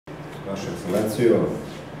Vaša ekscelencijo,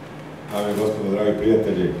 dame i gospodo, dragi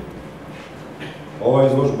prijatelji, ova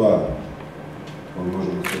izložba, koju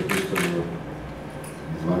možemo se pristojno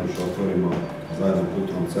i zvanično otvorimo zajedno u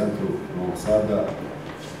Kulturnom centru Novog Sada,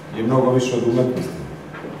 je mnogo više od umetnosti.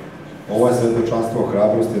 Ovo je svjedočanstvo o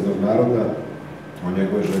hrabrosti jednog naroda, o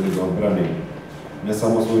njegovoj želji da odbrani ne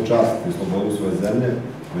samo svoju čast i slobodu svoje zemlje,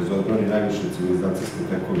 već da odbrani naјвише цивилизацијске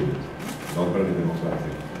tekovine, da odbrani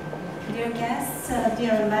demokratiју. Dear guests,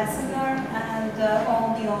 dear ambassador, and all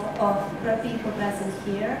the people present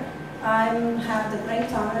here, I have the great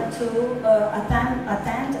honor to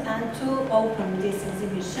attend and to open this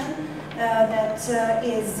exhibition that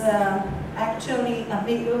is actually a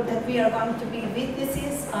video that we are going to be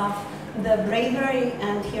witnesses of the bravery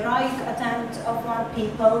and heroic attempt of our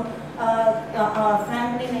people, our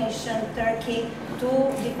friendly nation, Turkey, to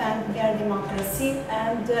defend their democracy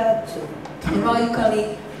and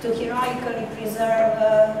to heroically preserve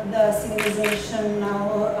the civilizational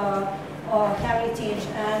heritage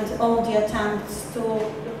and all the attempts to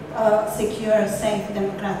secure a safe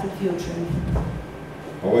democratic future.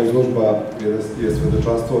 Ova izložba je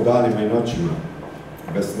svjedočanstvo o danima i noćima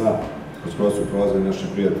bez sna kroz koje su prolazili naši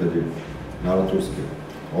prijatelji, narod Turske.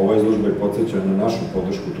 Ova izložba je podsjećanje na našu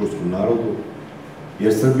podršku turskom narodu,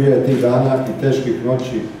 jer Srbija je tih dana i teških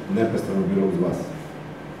noći neprestano bila uz vas.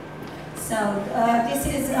 So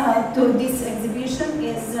this exhibition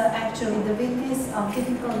is actually the witness of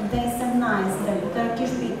difficult days and nights that the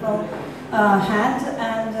Turkish people had,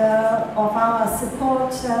 and of our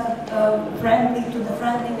support friendly to the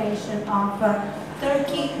friendly nation of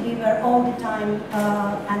Turkey. We were all the time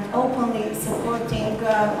and openly supporting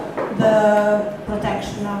the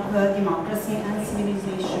protection of democracy and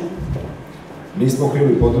civilization. Nismo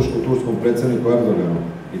krili podršku turskom predsjedniku Erdoganu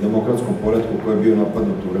i demokratskom poretku koji je bio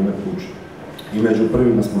napadnut u vreme puča. I među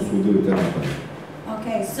prvima smo sudili te napade.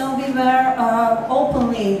 Okay, so we were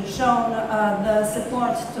openly shown the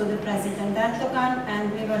support to the President Erdogan, and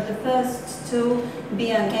we were the first to be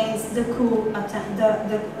against the coup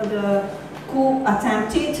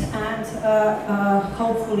attempted and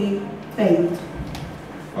hopefully failed.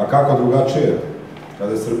 A kako drugačije,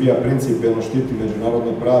 kada Srbija principijelno štiti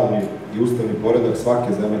međunarodno pravni i ustavni poredak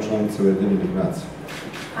svake zemlje članice Ujedinjenih nacija.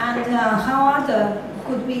 And how other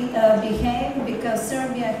could we behave, because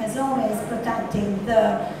Serbia has always protected the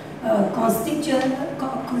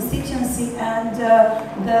constituency and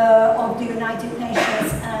of the United Nations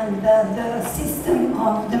and the system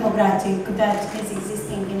of democratic that is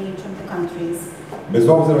existing in each of the countries. Bez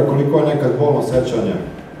obzira koliko je nekad bolno sećanje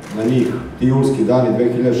na njih, ti julski dani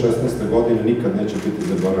 2016. godine nikad neće biti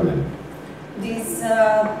zaboravljeni. These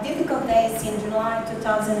difficult days in July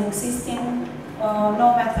 2016, no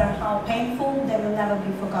matter how painful, they will never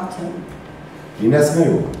be forgotten. I ne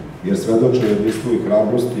smeju, jer svedoče jedinstvu i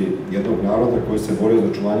hrabrosti jednog naroda koji se bori za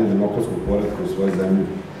očuvanje demokratskog poretka u svojoj zemlji,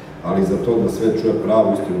 ali za to da sve čuje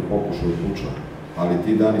pravu istinu pokušaju puča. Ali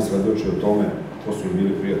ti dani svedoče o tome, to su im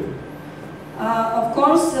bili prijatelji. Of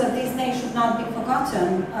course, this day should not be forgotten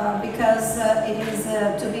because it is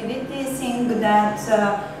to be witnessing that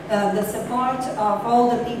the support of all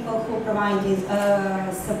the people who provided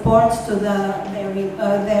support to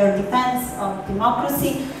their defense of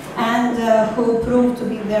democracy and who proved to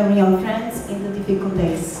be their real friends in the difficult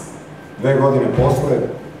days. 2 godine posle,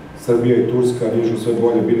 Srbija i Turska nižu sve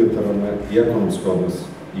bolje bilateralne i ekonomske odnose.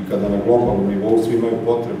 I kada na globalnom nivou svi imaju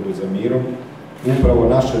potrebu za mirom, upravo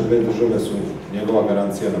naše dve države su njegova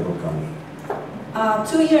garancija na Balkanu.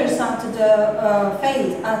 2 years after the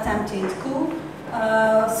failed attempted coup,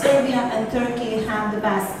 Serbia and Turkey have the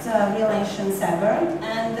best relations ever,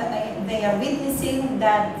 and they are witnessing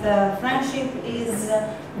that friendship is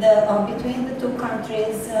between the two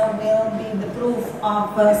countries will be the proof of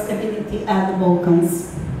stability at the Balkans.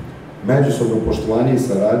 Međusobno poštovanje i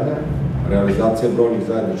saradnja, realizacija brojnih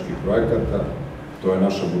zajedničkih projekata, to je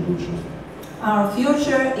naša budućnost. Our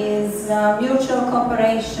future is mutual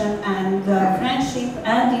cooperation and friendship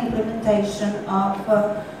and implementation of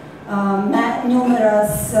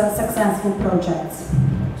numerous successful projects.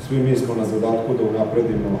 Svi mi smo na zadatku da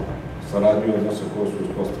unapredimo saradnju odnosa koju su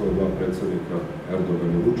uspostavili dva predsjednika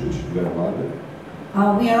Erdogan i Vučić, dve vlade.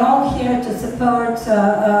 We are all here to support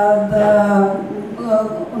the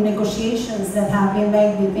negotiations that have been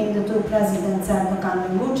made between the two presidents, Erdogan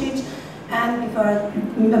and Vučić, and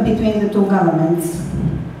between the two governments.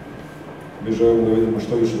 Mi želimo da vidimo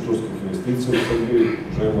što više turskih investicija u Srbiji,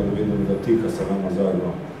 želimo da vidimo da TIKA sa nama zajedno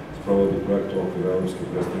sprovodi projekt u okviru Evropske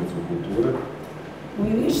prestonice kulture.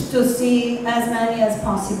 We wish to see as many as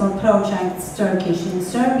possible projects Turkish in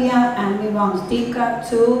Serbia, and we want TIKA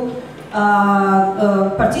to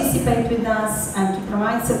participate with us and to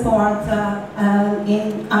provide support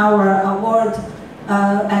in our award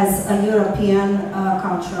as a European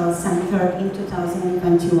Cultural Center in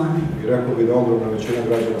 2021. I rekao bih da ogromna većina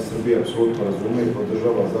građana Srbije apsolutno razume i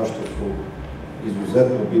podržava zašto su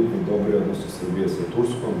izuzetno bitni dobri odnosi Srbije sa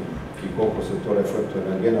Turskom i koliko se to reflektuje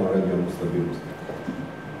na generalnu regionalnu stabilnost.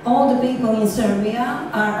 All the people in Serbia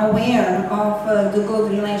are aware of the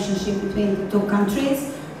good relationship between the two countries,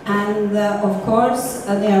 and of course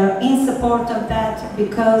they are in support of that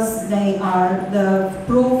because they are the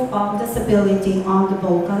proof of the stability on the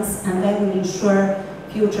Balkans, and they will ensure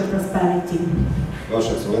future prosperity.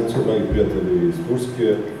 Vaša ekscelencijo, dragi prijatelji iz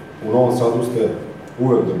Turske, u Novom Sadu ste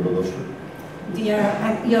uvek dobrodošli.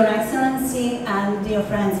 Your Excellency and dear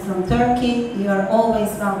friends from Turkey, you are always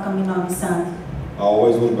welcome in Novi Sad. A ova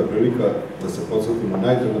izložba je prilika da se podsjetimo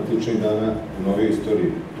najdramatičnijih dana u novijoj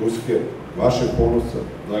istoriji Turske, vašeg ponosa,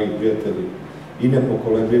 dragi prijatelji, i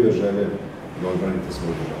nepokolebljive želje da odbranite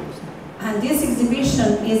svoju državnost. And this exhibition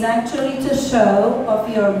is actually to show of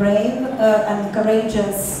your brave and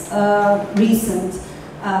courageous recent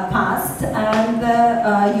past and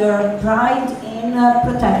your pride in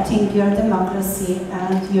protecting your democracy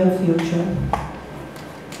and your future.